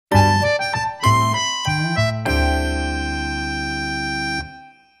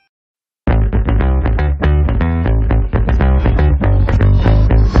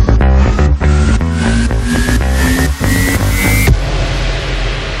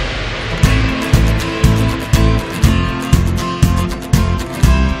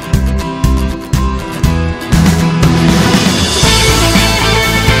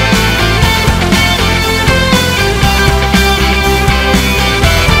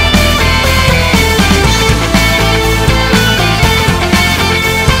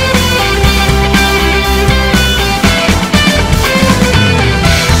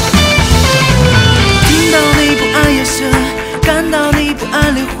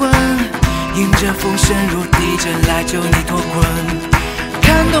着风声如地震来救你脱困，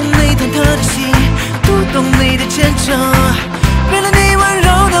看懂你忐忑的心，读懂你的虔诚，为了你温柔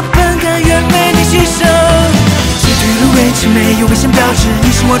的本，甘愿为你牺牲。击退了危机，没有危险标志，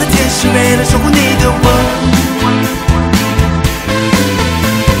你是我的天使，为了守护你的吻。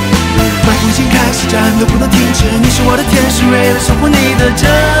把重新开始，战斗不能停止，你是我的天使，为了守护你的真。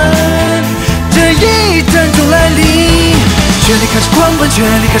这一战中来临，权力开始狂奔，权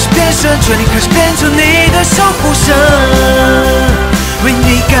力开始变身，权力开始变成你的守护神，为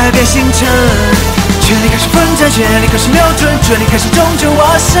你改变星辰。权力开始奋战，权力开始瞄准，权力开始拯救我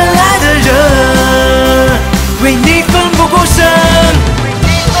深爱的人，为你奋不顾身。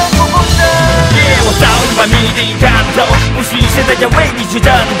我早已把谜底看透，不需现在要为你去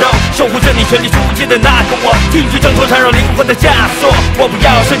战斗，守护着你权力出现的那个我，替去挣脱缠绕灵魂的枷锁。我不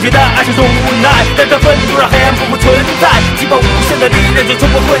要圣洁的爱是种无奈，带着愤怒让黑暗不复存在，激爆无限的力量就冲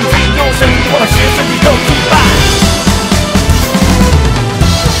破困境，用神力把十身体都击败。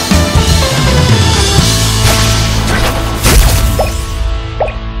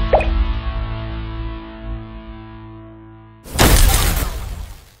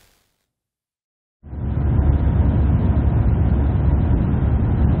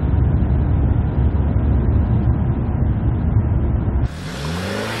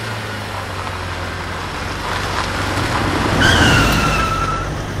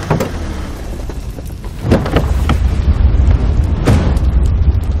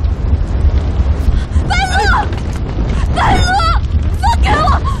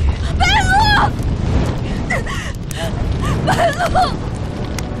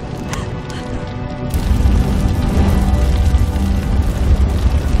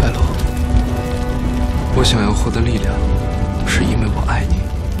我想要获得力量，是因为我爱你，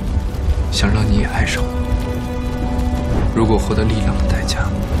想让你也爱上我。如果获得力量的代价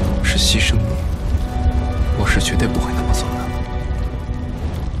是牺牲你，我是绝对不会那么做的。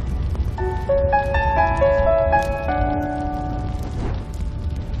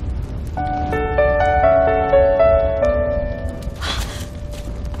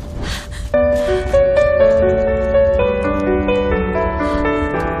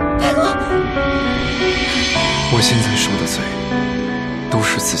我现在受的罪，都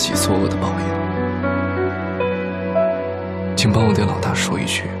是自己作恶的报应。请帮我对老大说一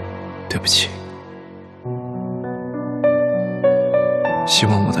句对不起。希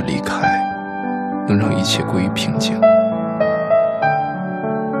望我的离开能让一切归于平静。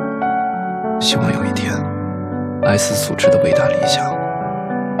希望有一天，S组织的伟大理想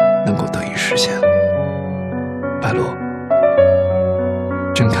能够得以实现。白洛，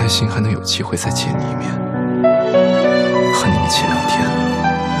真开心还能有机会再见你一面。和你一起聊天，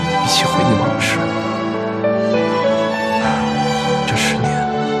一起回忆往事。这10年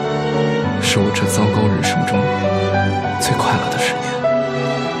是我这糟糕人生中最快乐的10年。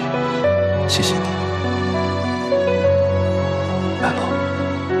谢谢你，白洛。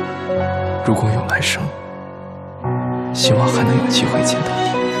如果有来生，希望还能有机会见到你，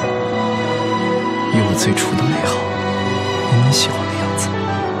以我最初的美好，以你喜欢的样子。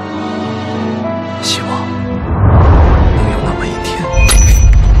希望能有那么一天。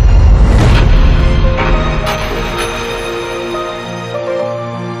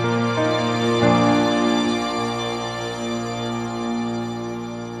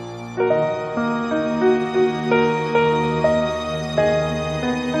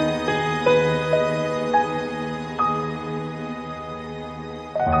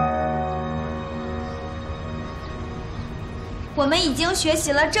我们已经学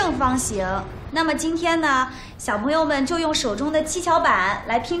习了正方形，那么今天呢，小朋友们就用手中的七巧板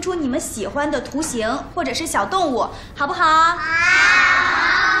来拼出你们喜欢的图形或者是小动物，好不好？好。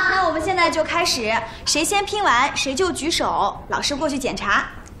那我们现在就开始，谁先拼完谁就举手，老师过去检查。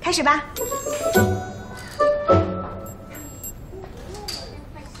开始吧。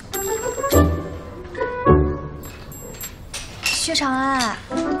薛长安，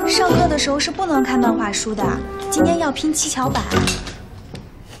上课的时候是不能看漫画书的，今天要拼七巧板。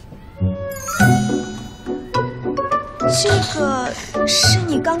这个是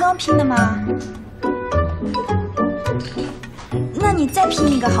你刚刚拼的吗？那你再拼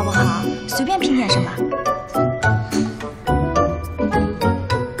一个好不好？随便拼点什么。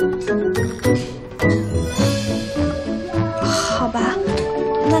好吧，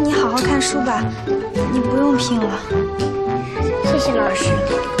那你好好看书吧，你不用拼了。谢谢老师。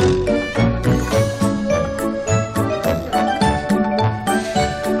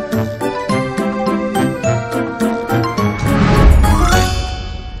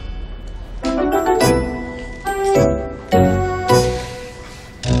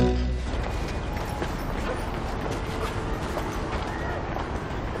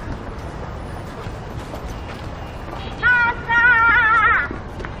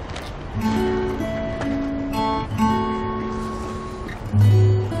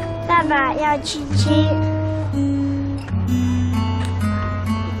爸爸要去亲。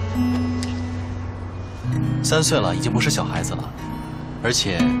3岁了，已经不是小孩子了，而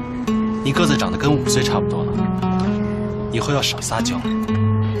且你个子长得跟5岁差不多了，以后要少撒娇。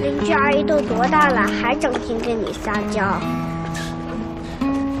邻居阿姨都多大了，还整天跟你撒娇？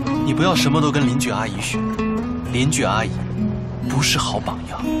你不要什么都跟邻居阿姨学，邻居阿姨不是好榜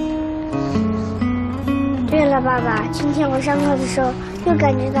样。对了，爸爸，今天我上课的时候又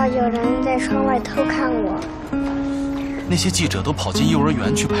感觉到有人在窗外偷看我。那些记者都跑进幼儿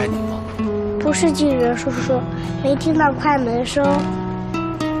园去拍你了。不是记者叔叔，没听到快门声。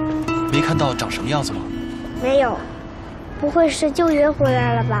没看到长什么样子吗？没有，不会是救援回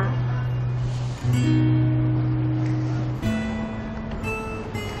来了吧？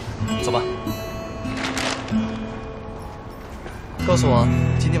走吧。告诉我，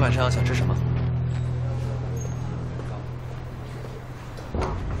今天晚上想吃什么？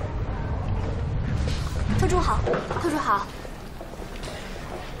特助好，特助好。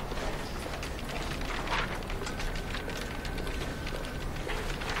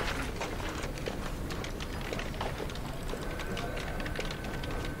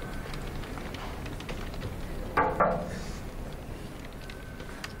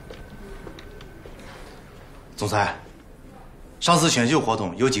总裁，上次选秀活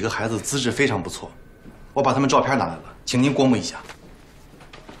动有几个孩子资质非常不错，我把他们照片拿来了，请您过目一下。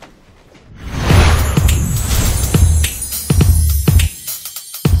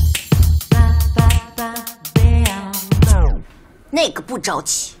那个不着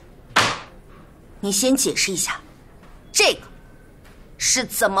急，你先解释一下，这个是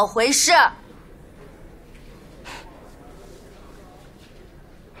怎么回事？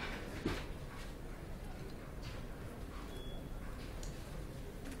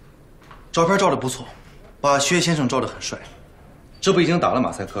照片照的不错，把薛先生照得很帅，这不已经打了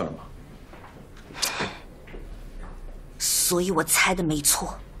马赛克了吗？所以我猜的没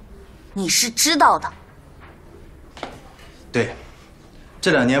错，你是知道的。对，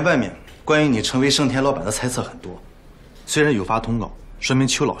这2年外面关于你成为盛田老板的猜测很多，虽然有发通稿说明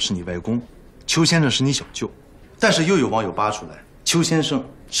邱老是你外公，邱先生是你小舅，但是又有网友扒出来，邱先生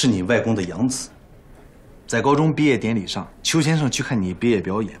是你外公的养子。在高中毕业典礼上，邱先生去看你毕业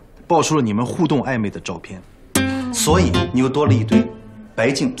表演，爆出了你们互动暧昧的照片，所以你又多了一堆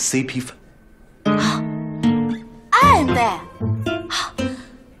白净 CP 粉。暧昧？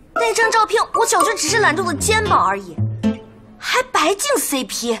那张照片我小舅只是揽着我的肩膀而已，还白净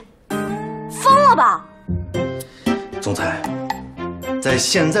CP， 疯了吧？总裁，在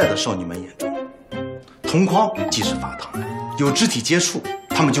现在的少女们眼中，同框即是发烫，有肢体接触，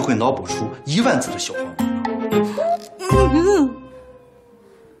他们就会脑补出1万字的小黄文。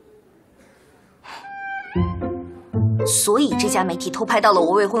所以这家媒体偷拍到了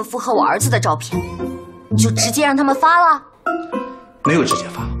我未婚夫和我儿子的照片，就直接让他们发了？没有直接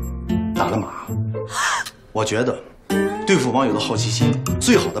发，打了码。我觉得对付网友的好奇心，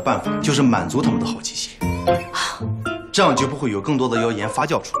最好的办法就是满足他们的好奇心，这样就不会有更多的谣言发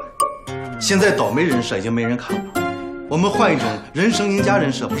酵出来。现在倒霉人设已经没人看了，我们换一种人生赢家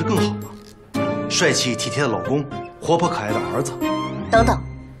人设不是更好吗？帅气体贴的老公，活泼可爱的儿子。等等，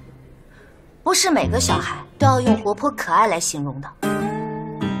不是每个小孩都要用活泼可爱来形容的。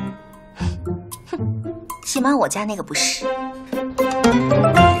哼，起码我家那个不是。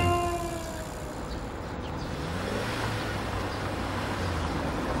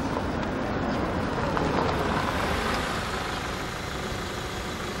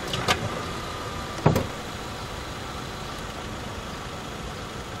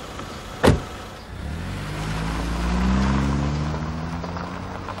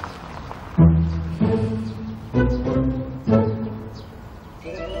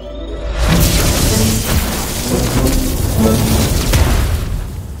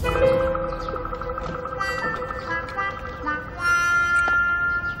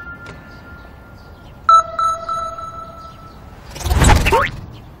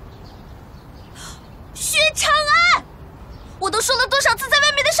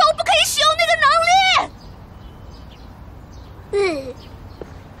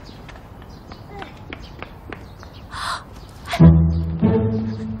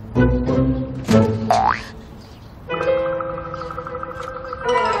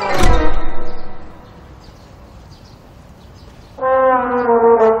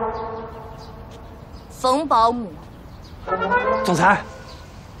冯保姆，总裁，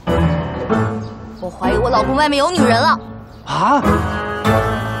我怀疑我老公外面有女人了。啊？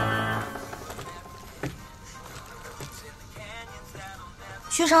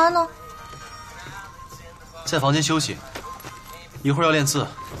薛长安呢？在房间休息，一会儿要练字，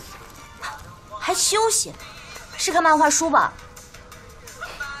还休息？是看漫画书吧？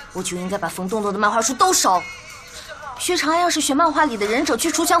我就应该把冯洞洞的漫画书都烧了。薛长安要是选漫画里的忍者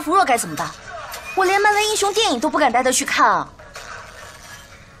去锄强扶弱该怎么办？我连漫威英雄电影都不敢带他去看啊！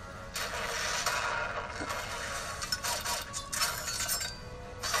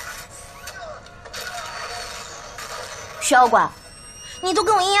薛妖怪，你都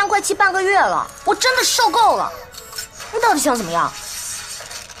跟我阴阳怪气半个月了，我真的受够了！你到底想怎么样？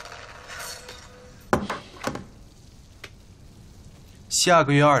下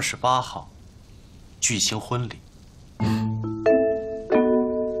个月28号，举行婚礼。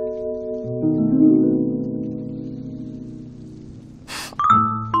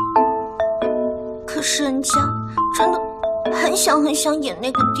可是人家真的很想演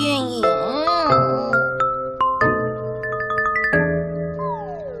那个电影。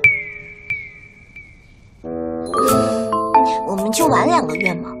我们就晚2个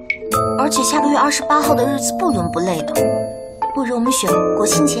月嘛，而且下个月28号的日子不伦不类的。不如我们选国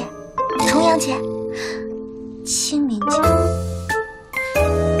庆节、重阳节、清明节、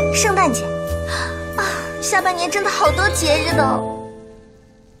圣诞节啊！下半年真的好多节日的哦。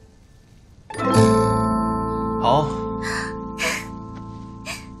好，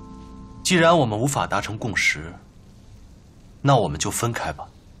既然我们无法达成共识，那我们就分开吧。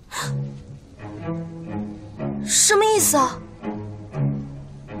什么意思啊？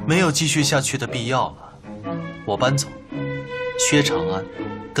没有继续下去的必要了，我搬走。薛长安，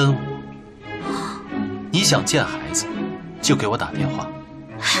跟我。你想见孩子，就给我打电话。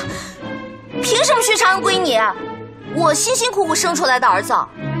凭什么薛长安归你？我辛辛苦苦生出来的儿子。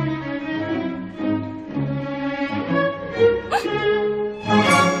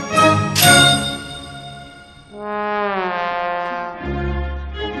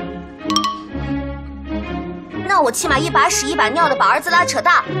那我起码一把屎一把尿的把儿子拉扯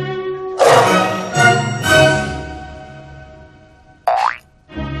大。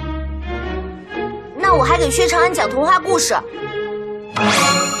那我还给薛长安讲童话故事。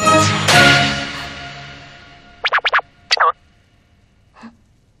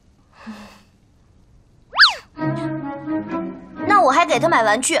那我还给他买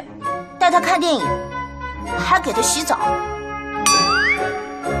玩具，带他看电影，还给他洗澡。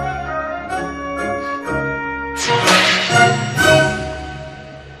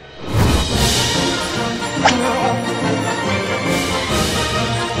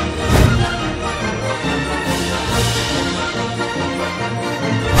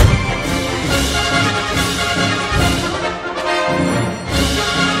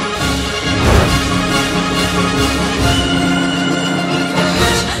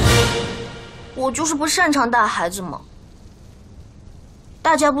我就是不擅长带孩子嘛。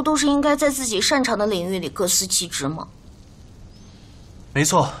大家不都是应该在自己擅长的领域里各司其职吗？没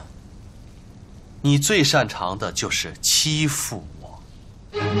错，你最擅长的就是欺负我。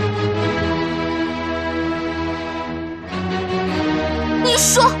你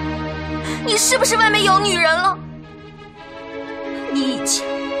说，你是不是外面有女人了？你以前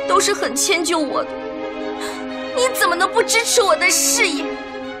都是很迁就我的，你怎么能不支持我的事业？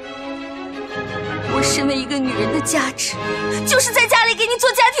我身为一个女人的价值，就是在家里给你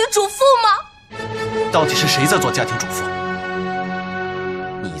做家庭主妇吗？到底是谁在做家庭主妇？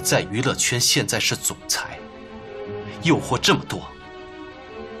你在娱乐圈现在是总裁，诱惑这么多，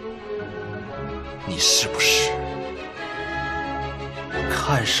你是不是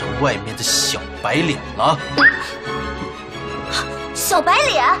看上外面的小白脸了？小白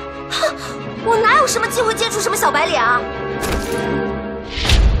脸？哼，我哪有什么机会接触什么小白脸啊？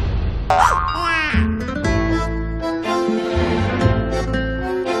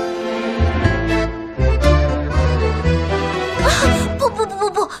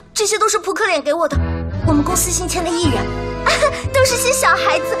不，这些都是扑克脸给我的。我们公司新签的艺人，都是些小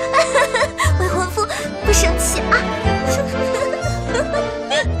孩子，未婚夫不生气啊。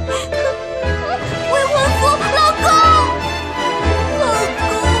未婚夫，老公，老公。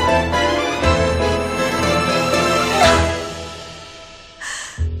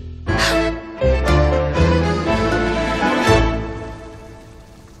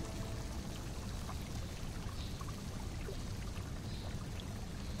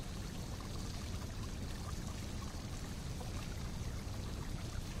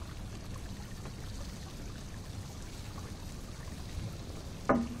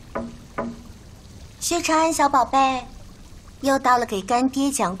薛长安小宝贝，又到了给干爹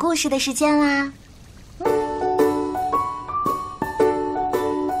讲故事的时间啦。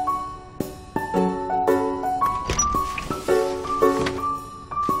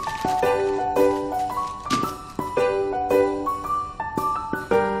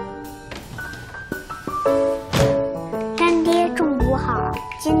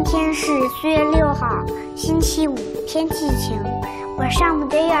今天是4月6号，星期五，天气晴。我上午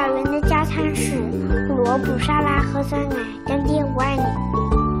在幼儿园的加餐是胡萝卜沙拉和酸奶，干爹我爱你。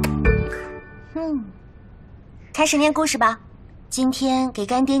开始念故事吧。今天给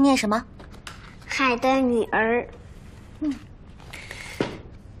干爹念什么？海的女儿。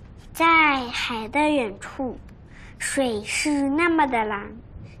在海的远处，水是那么的蓝，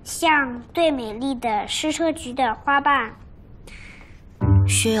像最美丽的矢车菊的花瓣。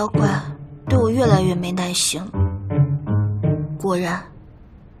薛妖怪对我越来越没耐心了。果然，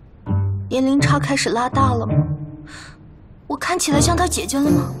年龄差开始拉大了吗？我看起来像他姐姐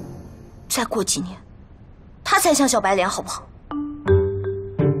了吗？再过几年，他才像小白脸，好不好？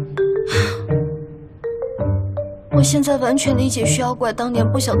我现在完全理解薛妖怪当年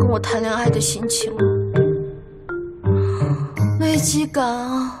不想跟我谈恋爱的心情了。危机感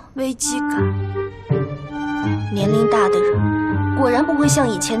啊，危机感！年龄大的人果然不会像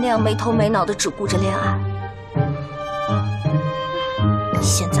以前那样没头没脑的只顾着恋爱。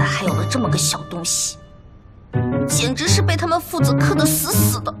现在还有了这么个小东西，简直是被他们父子磕得死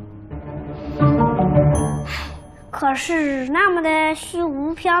死的。可是那么的虚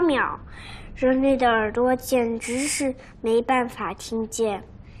无缥缈，人类的耳朵简直是没办法听见，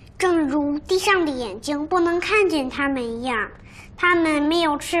正如地上的眼睛不能看见它们一样。它们没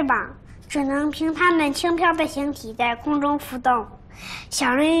有翅膀，只能凭它们轻飘的形体在空中浮动。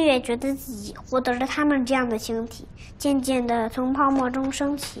小人鱼也觉得自己获得了它们这样的形体，渐渐地从泡沫中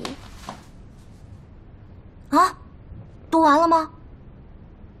升起。啊，读完了吗？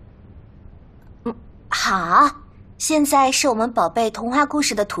好，现在是我们宝贝童话故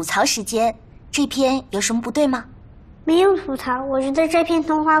事的吐槽时间。这篇有什么不对吗？没有吐槽，我觉得这篇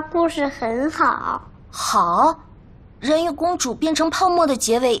童话故事很好。好，人鱼公主变成泡沫的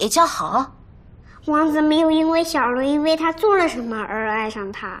结尾也叫好。王子没有因为小人鱼为他做了什么而爱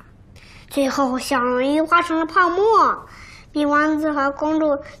上他，最后小人鱼化成了泡沫，比王子和公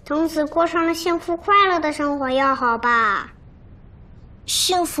主从此过上了幸福快乐的生活要好吧？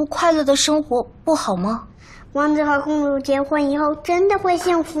幸福快乐的生活不好吗？王子和公主结婚以后真的会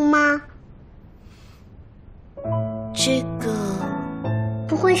幸福吗？这个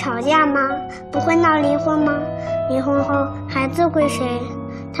不会吵架吗？不会闹离婚吗？离婚后孩子归谁？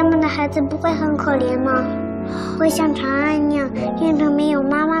他们的孩子不会很可怜吗？会像长安那样变成没有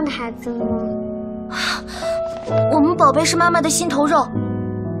妈妈的孩子吗？我们宝贝是妈妈的心头肉，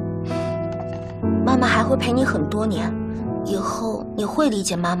妈妈还会陪你很多年，以后你会理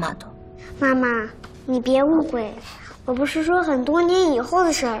解妈妈的。妈妈，你别误会，我不是说很多年以后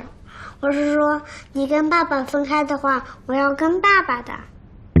的事儿，我是说你跟爸爸分开的话，我要跟爸爸的。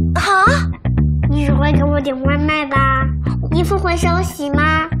啊？你只会给我点外卖吧？衣服会手洗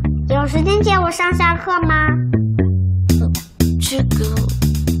吗？有时间接我上下课吗？这个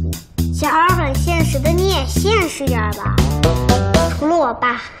小孩很现实的，你也现实点吧。除了我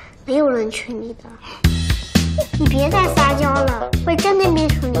爸，没有人娶你的。你别再撒娇了，会真的变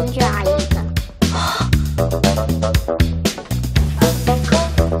成邻居阿姨的。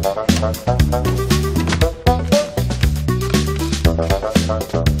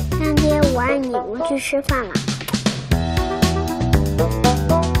干爹，我爱你，我去吃饭了。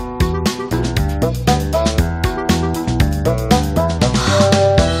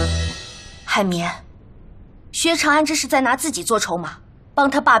海绵，薛长安这是在拿自己做筹码，帮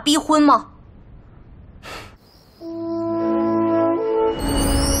他爸逼婚吗？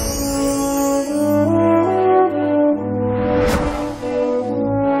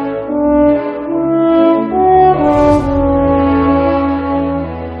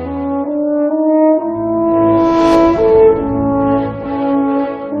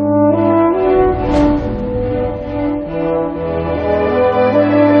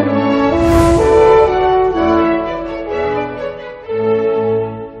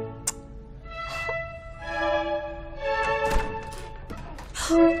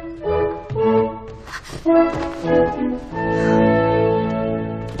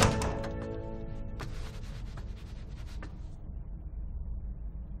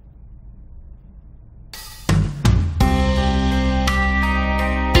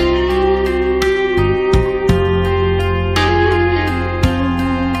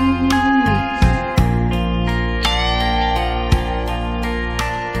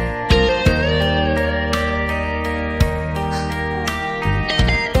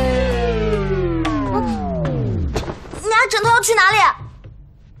去哪里？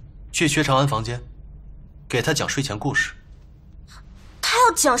去薛长安房间，给他讲睡前故事。他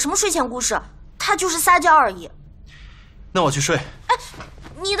要讲什么睡前故事？他就是撒娇而已。那我去睡。哎，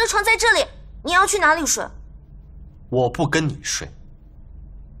你的床在这里，你要去哪里睡？我不跟你睡。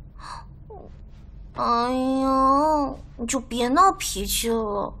哎呀，你就别闹脾气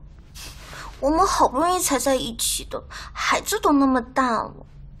了。我们好不容易才在一起的，孩子都那么大了，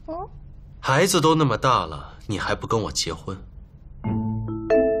孩子都那么大了，你还不跟我结婚？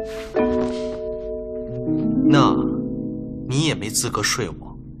那，你也没资格睡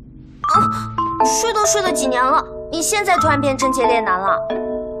我。睡都睡了几年了，你现在突然变贞洁烈男了？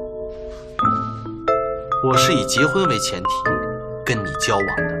我是以结婚为前提跟你交往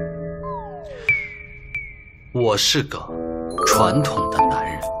的。我是个传统的男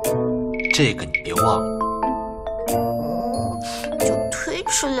人，这个你别忘了。就推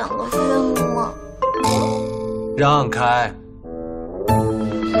迟2个月嘛。让开！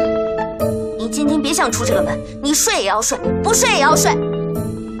你今天别想出这个门，你睡也要睡，不睡也要睡。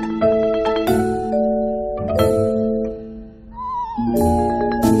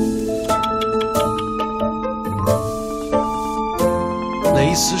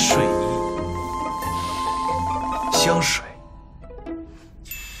蕾丝睡衣、香水，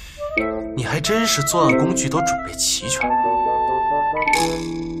你还真是作案工具都准备齐全了。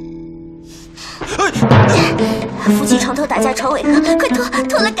夫妻床头打架床尾和，快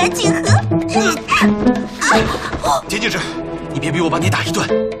脱了赶紧和。田净植，你别逼我把你打一顿。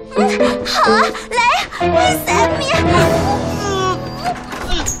好啊，来，3面。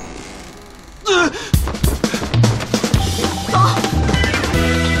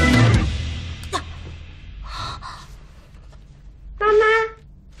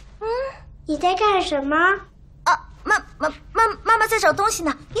你在干什么？妈妈在找东西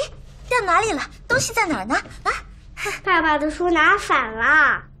呢。咦，掉哪里了？东西在哪儿呢？啊，爸爸的书拿反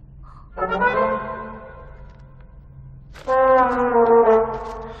了。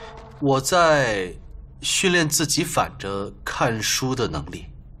我在训练自己反着看书的能力。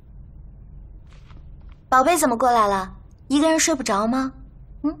宝贝怎么过来了？一个人睡不着吗？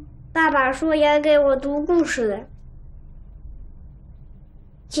爸爸说要给我读故事的。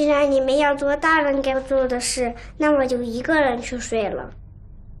既然你们要做大人该做的事，那我就一个人去睡了。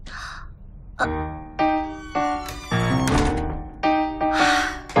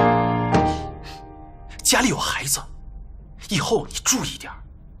家里有孩子，以后你注意点。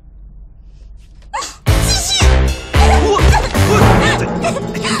继续。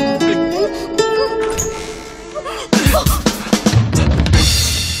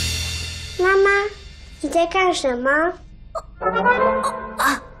妈妈，你在干什么？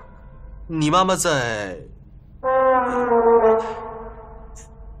你妈妈在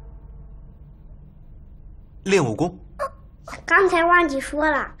练武功。刚才忘记说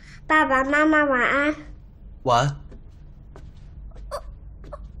了，爸爸妈妈晚安。晚安。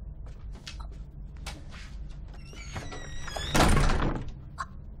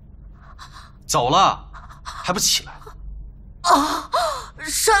走了，还不起来？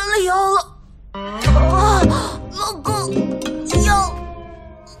闪了腰了。老公腰。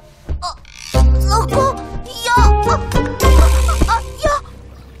老公腰。腰。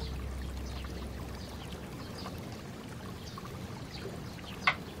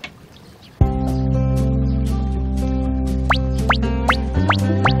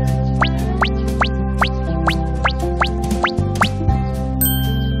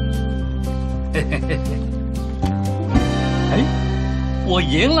哎，我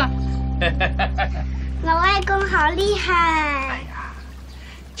赢了！老外公好厉害！哎呀，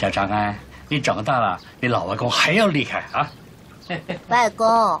小张安，你长大了比老外公还要厉害啊！外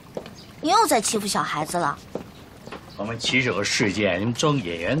公，你又在欺负小孩子了。我们棋手世界，你们做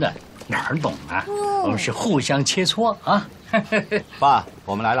演员的哪儿懂啊？我们是互相切磋啊！爸，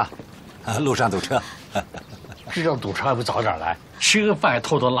我们来了，路上堵车。知道堵车还不早点来，吃个饭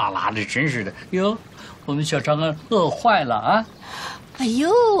拖拖拉拉的，真是的哟！我们小张安饿坏了啊！哎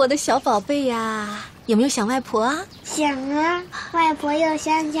呦，我的小宝贝呀，有没有想外婆啊？想啊，外婆又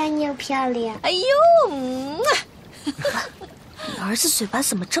香香又漂亮。哎呦，你儿子嘴巴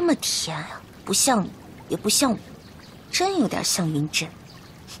怎么这么甜啊？不像你，也不像我，真有点像云珍。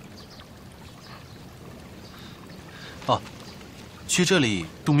哦，去这里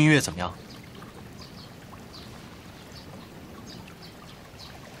度蜜月怎么样？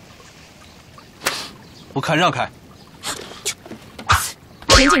我看让开。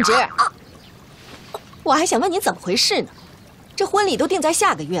田净植，我还想问你怎么回事呢？这婚礼都定在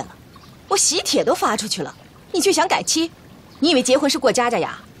下个月了，我喜帖都发出去了，你却想改期？你以为结婚是过家家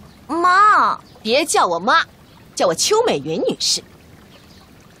呀？妈，别叫我妈，叫我邱美云女士。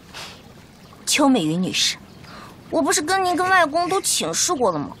邱美云女士，我不是跟您跟外公都请示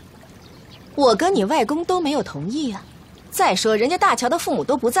过了吗？我跟你外公都没有同意啊。再说人家大乔的父母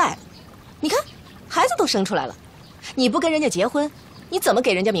都不在了，你看孩子都生出来了，你不跟人家结婚，你怎么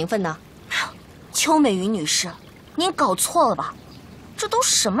给人家名分呢？邱美云女士，您搞错了吧？这都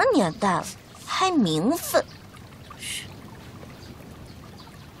什么年代了，还名分？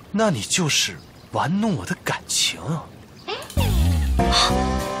那你就是玩弄我的感情。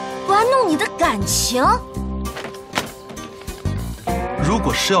玩弄你的感情？如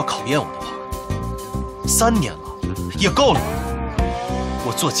果是要考验我的话，3年了，也够了吧？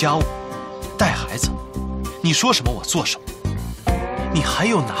我做家务，带孩子，你说什么我做什么，你还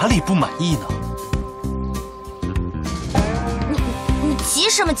有哪里不满意呢？你急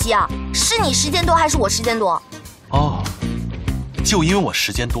什么急啊？是你时间多还是我时间多？哦，就因为我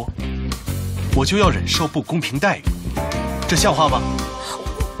时间多，我就要忍受不公平待遇，这像话吗？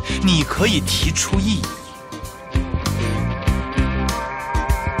你可以提出异议。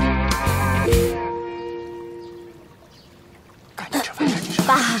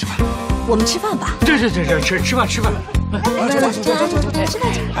爸，我们吃饭吧。这吃饭。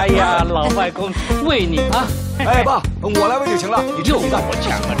哎呀，老外公喂你啊！哎，爸，我来喂就行了，你又让我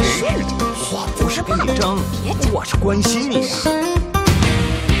抢了，真是的。我不是跟你争，我是关心你呀。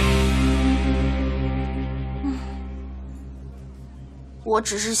我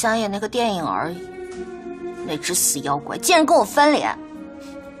只是想演那个电影而已。那只死妖怪竟然跟我翻脸，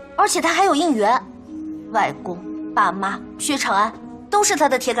而且他还有应援，外公、爸妈、薛长安都是他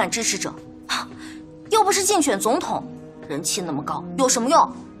的铁杆支持者，又不是竞选总统，人气那么高，有什么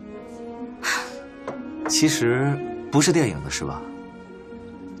用？其实不是电影的是吧？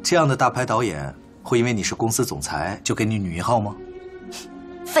这样的大牌导演会因为你是公司总裁就给你女一号吗？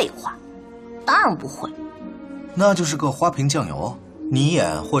废话，当然不会。那就是个花瓶酱油，你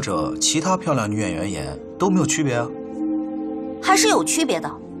演或者其他漂亮女演员演都没有区别啊。还是有区别的，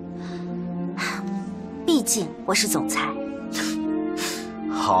毕竟我是总裁。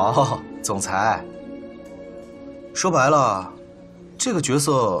好，总裁。说白了，这个角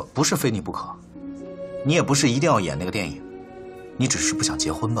色不是非你不可，你也不是一定要演那个电影，你只是不想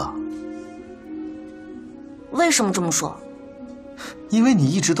结婚吧？为什么这么说？因为你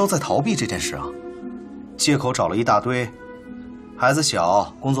一直都在逃避这件事啊，借口找了一大堆，孩子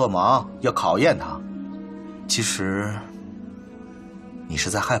小，工作忙，要考验他。其实，你是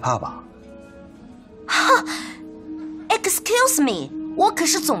在害怕吧？哈 ，Excuse me， 我可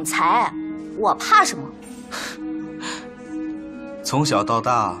是总裁，我怕什么？从小到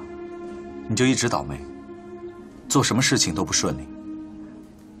大，你就一直倒霉，做什么事情都不顺利。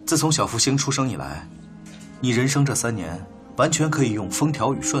自从小福星出生以来，你人生这3年完全可以用风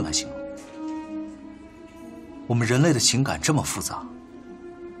调雨顺来形容。我们人类的情感这么复杂，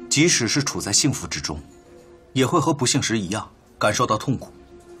即使是处在幸福之中，也会和不幸时一样感受到痛苦。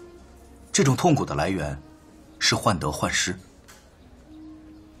这种痛苦的来源是患得患失。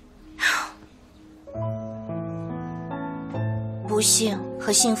不幸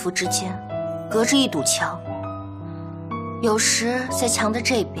和幸福之间隔着一堵墙，有时在墙的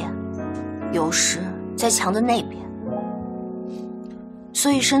这边，有时在墙的那边。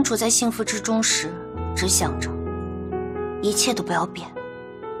所以身处在幸福之中时，只想着一切都不要变，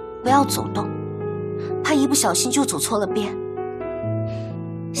不要走动，怕一不小心就走错了边。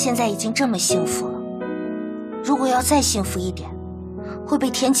现在已经这么幸福了，如果要再幸福一点，会被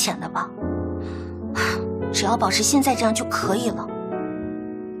天谴的吧？只要保持现在这样就可以了。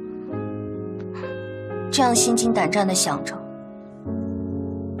这样心惊胆战地想着，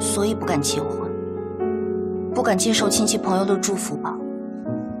所以不敢结婚，不敢接受亲戚朋友的祝福吧。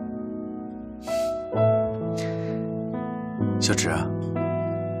小芷，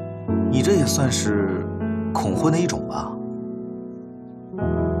你这也算是恐婚的一种吧？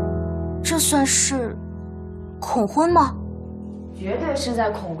这算是恐婚吗？绝对是在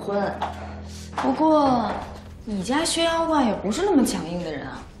恐婚。不过，你家薛妖怪也不是那么强硬的人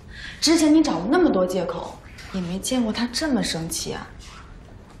啊。之前你找了那么多借口，也没见过他这么生气啊。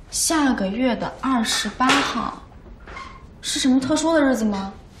下个月的28号，是什么特殊的日子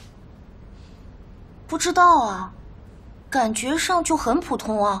吗？不知道啊，感觉上就很普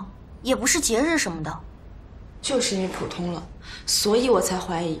通啊，也不是节日什么的。就是因为普通了，所以我才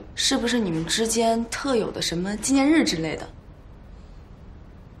怀疑是不是你们之间特有的什么纪念日之类的。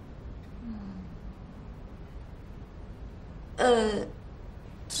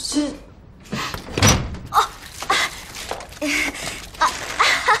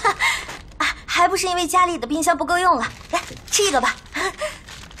还不是因为家里的冰箱不够用了。来，吃一个吧。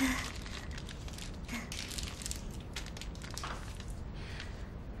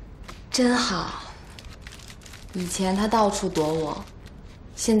真好。以前他到处躲我，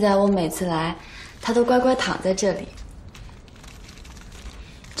现在我每次来，他都乖乖躺在这里。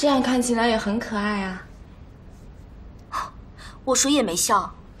这样看起来也很可爱啊。我谁也没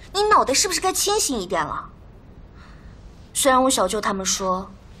笑，你脑袋是不是该清醒一点了？虽然我小舅他们说，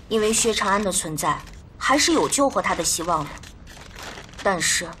因为薛长安的存在，还是有救活他的希望的，但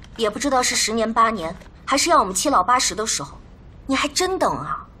是也不知道是10年8年，还是要我们7老80的时候，你还真等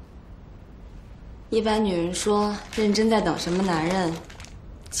啊？一般女人说认真在等什么男人，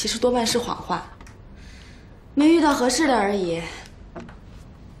其实多半是谎话，没遇到合适的而已。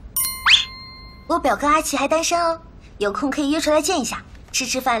我表哥阿奇还单身哦，有空可以约出来见一下，吃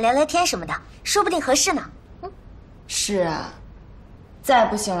吃饭、聊聊天什么的，说不定合适呢。是啊，再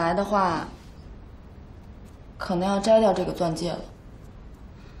不醒来的话，可能要摘掉这个钻戒了。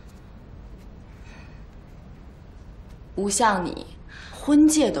不像你，婚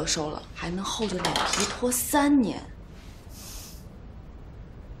戒都收了，还能厚着脸皮拖3年。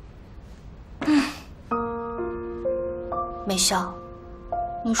美笑，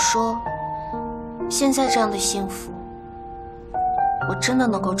你说，现在这样的幸福，我真的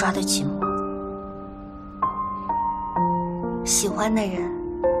能够抓得紧吗？喜欢的人，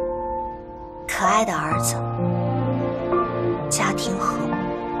可爱的儿子，家庭和睦，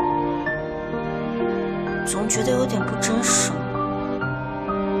总觉得有点不真实。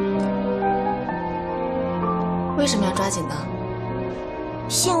为什么要抓紧呢？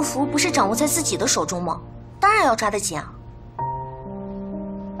幸福不是掌握在自己的手中吗？当然要抓得紧啊！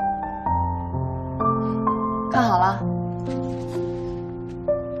看好了。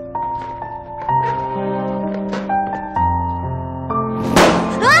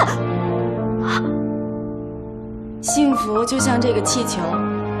幸福就像这个气球，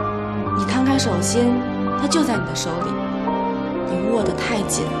你摊开手心，它就在你的手里；你握得太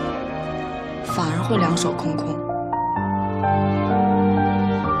紧，反而会两手空空。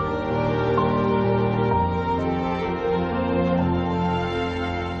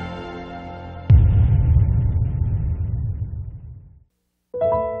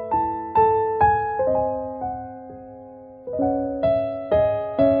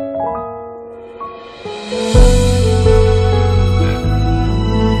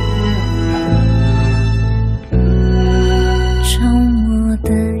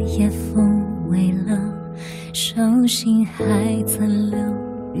心还曾留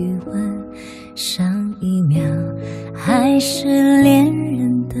余温，上一秒还是恋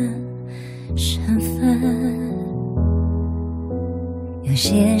人的身份。有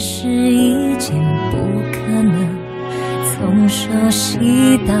些事已经不可能从熟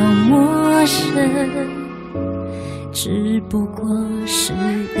悉到陌生，只不过是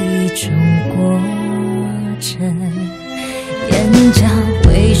一种过程。眼角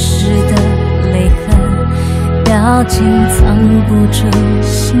未湿的泪痕，表情藏不住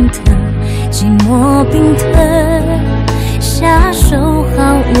心疼，寂寞冰吞，下手毫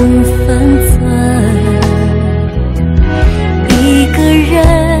无分寸。一个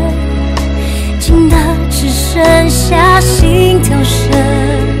人静得只剩下心跳声，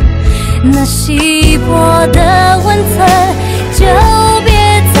那稀薄的温存就别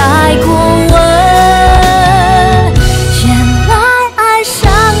再过问。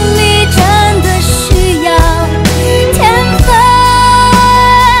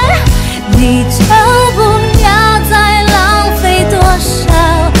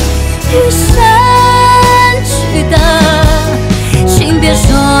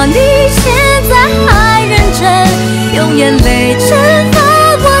你现在还认真用眼泪蒸发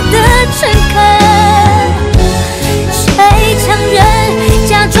我的诚恳，谁强忍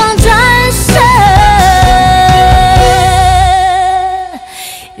假装转身？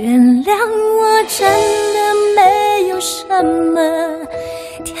原谅我真的没有什么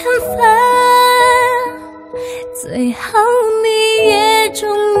天分，最后你也终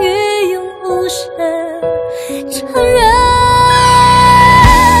于用无声承认。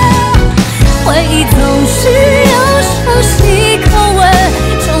回忆总是有熟悉口吻，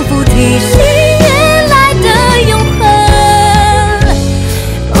重复提醒原来的永恒。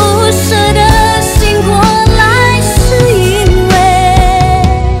不舍得醒过来，是因为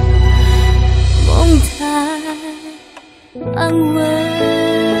梦太安稳。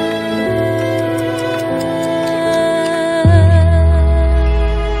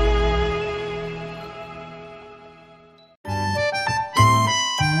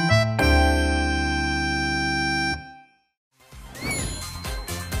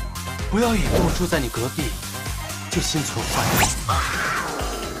不要以后住在你隔壁就心存坏意。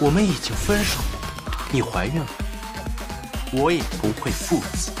我们已经分手，你怀孕了，我也不会负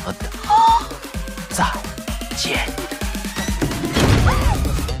责的。再见。